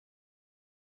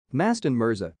Mastan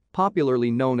Mirza,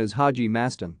 popularly known as Haji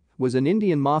Mastan, was an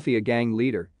Indian mafia gang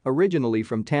leader, originally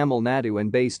from Tamil Nadu and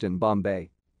based in Bombay.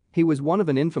 He was one of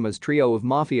an infamous trio of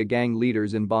mafia gang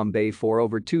leaders in Bombay for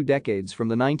over 2 decades from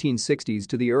the 1960s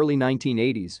to the early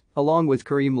 1980s, along with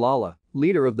Karim Lala,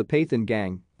 leader of the Pathan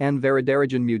gang, and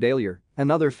Varadarajan Mudaliar,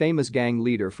 another famous gang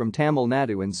leader from Tamil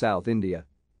Nadu in South India.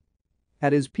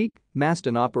 At his peak,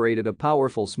 Mastan operated a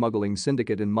powerful smuggling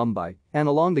syndicate in Mumbai and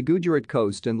along the Gujarat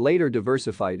coast and later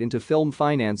diversified into film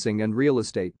financing and real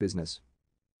estate business.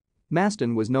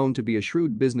 Mastan was known to be a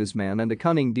shrewd businessman and a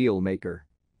cunning deal maker.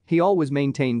 He always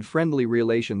maintained friendly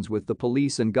relations with the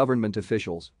police and government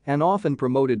officials and often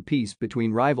promoted peace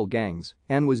between rival gangs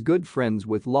and was good friends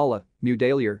with Lala,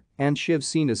 Mudaliar, and Shiv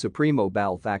Sena Supremo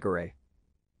Bal Thackeray.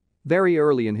 Very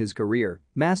early in his career,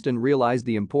 Mastan realized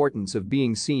the importance of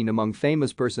being seen among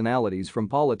famous personalities from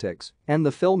politics and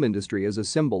the film industry as a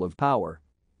symbol of power.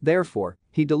 Therefore,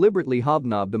 he deliberately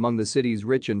hobnobbed among the city's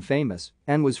rich and famous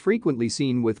and was frequently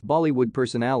seen with Bollywood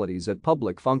personalities at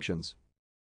public functions.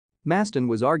 Mastan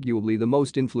was arguably the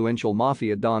most influential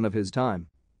mafia don of his time.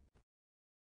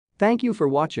 Thank you for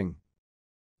watching.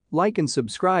 Like and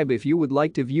subscribe if you would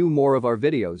like to view more of our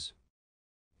videos.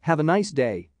 Have a nice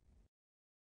day.